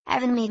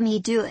Evan made me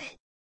do it.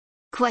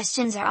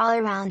 Questions are all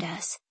around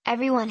us,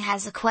 everyone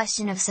has a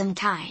question of some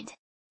kind.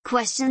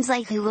 Questions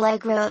like who will I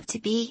grow up to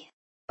be?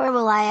 Or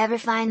will I ever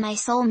find my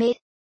soulmate?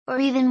 Or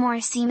even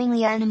more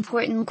seemingly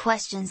unimportant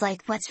questions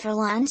like what's for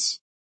lunch?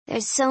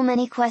 There's so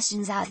many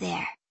questions out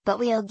there, but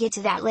we'll get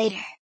to that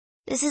later.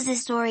 This is the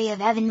story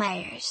of Evan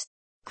Myers.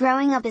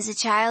 Growing up as a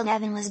child,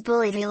 Evan was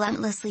bullied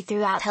relentlessly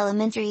throughout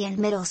elementary and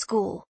middle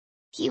school.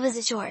 He was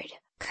a short,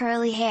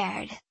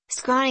 curly-haired,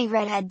 scrawny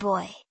redhead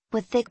boy,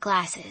 with thick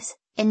glasses,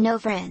 and no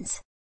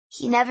friends.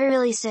 He never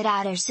really stood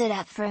out or stood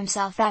up for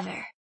himself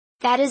ever.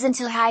 That is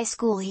until high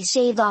school. He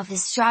shaved off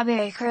his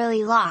strawberry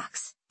curly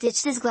locks,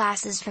 ditched his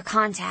glasses for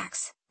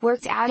contacts,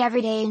 worked out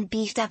every day and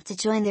beefed up to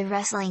join the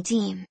wrestling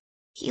team.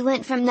 He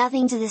went from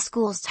nothing to the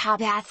school's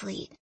top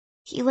athlete.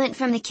 He went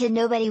from the kid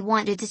nobody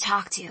wanted to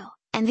talk to,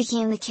 and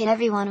became the kid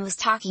everyone was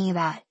talking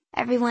about,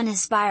 everyone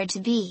aspired to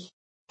be.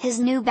 His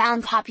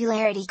newfound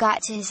popularity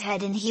got to his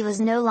head and he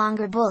was no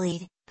longer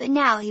bullied, but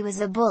now he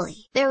was a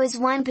bully. There was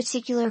one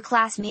particular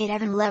classmate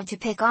Evan loved to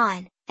pick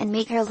on, and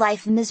make her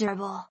life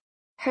miserable.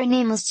 Her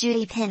name was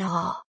Judy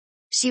Pinhall.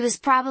 She was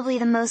probably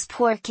the most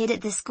poor kid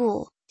at the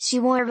school. She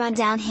wore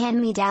run-down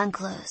hand-me-down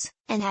clothes,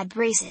 and had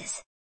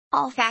braces.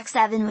 All facts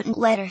Evan wouldn't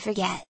let her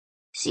forget.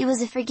 She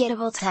was a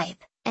forgettable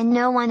type, and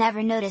no one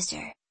ever noticed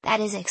her, that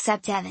is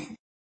except Evan.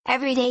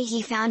 Every day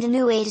he found a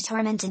new way to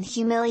torment and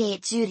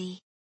humiliate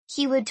Judy.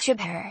 He would trip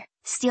her,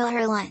 steal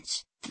her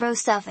lunch, throw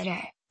stuff at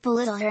her,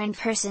 belittle her in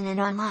person and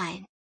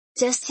online.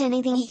 Just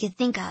anything he could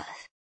think of.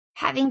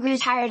 Having grew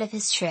tired of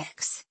his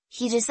tricks,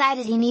 he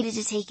decided he needed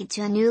to take it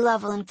to a new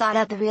level and thought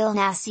up a real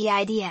nasty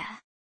idea.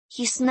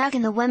 He snuck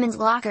in the women's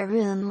locker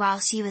room while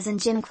she was in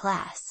gym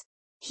class.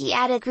 He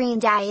added green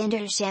dye into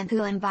her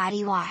shampoo and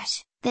body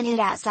wash, then hid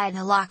outside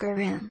the locker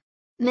room.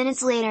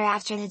 Minutes later,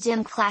 after the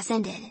gym class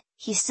ended,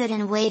 he stood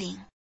in waiting.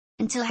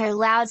 Until her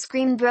loud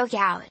scream broke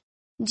out.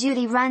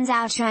 Judy runs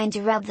out trying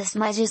to rub the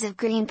smudges of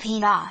green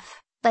paint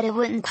off, but it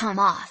wouldn't come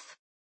off.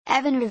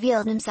 Evan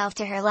revealed himself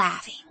to her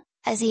laughing,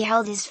 as he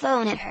held his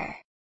phone at her.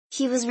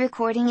 He was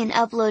recording and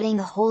uploading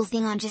the whole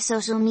thing onto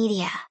social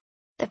media.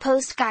 The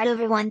post got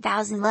over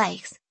 1,000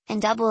 likes,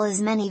 and double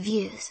as many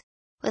views.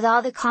 With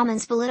all the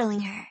comments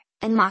belittling her,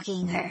 and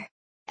mocking her.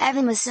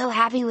 Evan was so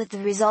happy with the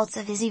results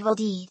of his evil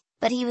deed,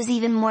 but he was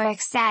even more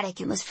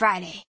ecstatic it was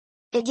Friday.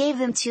 It gave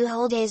them 2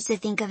 whole days to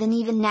think of an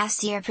even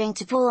nastier prank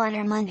to pull on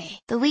her Monday.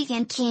 The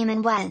weekend came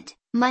and went.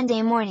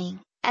 Monday morning,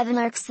 Evan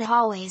lurks the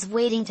hallways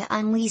waiting to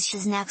unleash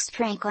his next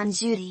prank on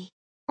Judy.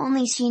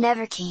 Only she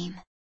never came.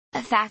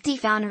 A fact he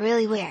found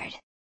really weird.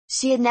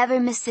 She had never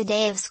missed a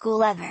day of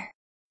school ever.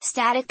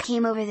 Static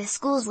came over the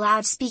school's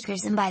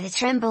loudspeakers, and by the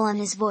tremble in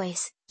his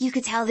voice, you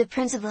could tell the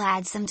principal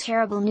had some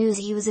terrible news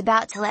he was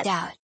about to let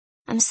out.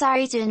 I'm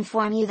sorry to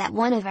inform you that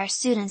one of our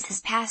students has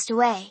passed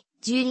away.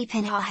 Judy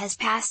Pinhall has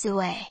passed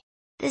away.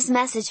 This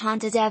message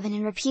haunted Evan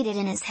and repeated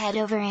in his head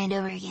over and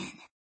over again.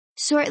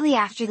 Shortly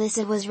after this,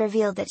 it was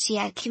revealed that she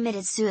had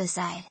committed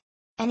suicide.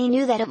 And he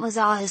knew that it was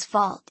all his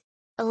fault.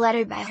 A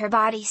letter by her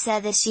body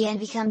said that she had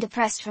become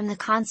depressed from the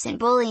constant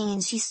bullying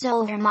and she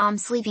stole her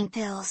mom's sleeping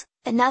pills,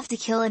 enough to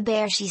kill a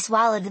bear. She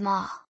swallowed them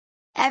all.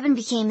 Evan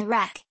became the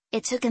wreck.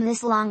 It took him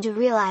this long to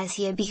realize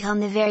he had become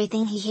the very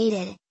thing he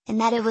hated,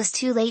 and that it was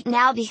too late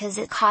now because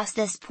it cost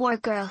this poor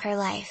girl her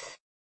life.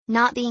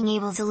 Not being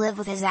able to live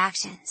with his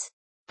actions.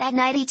 That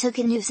night he took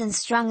a noose and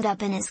strung it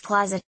up in his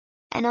closet.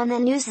 And on the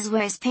noose is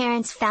where his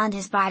parents found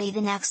his body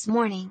the next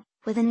morning,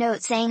 with a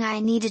note saying, I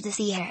needed to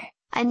see her,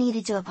 I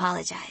needed to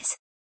apologize.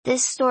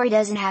 This story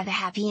doesn't have a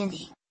happy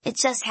ending, it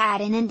just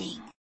had an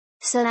ending.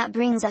 So that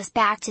brings us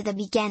back to the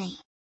beginning.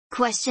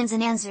 Questions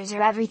and answers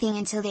are everything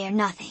until they are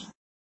nothing.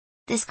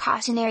 This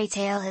cautionary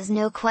tale has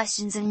no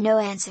questions and no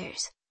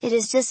answers, it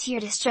is just here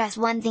to stress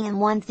one thing and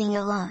one thing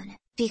alone: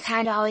 be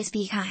kind, always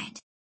be kind.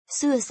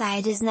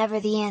 Suicide is never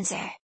the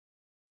answer.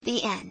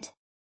 The end.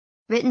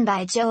 Written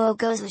by Joe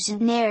Ogozwish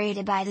and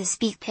narrated by the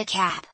SpeakPic app.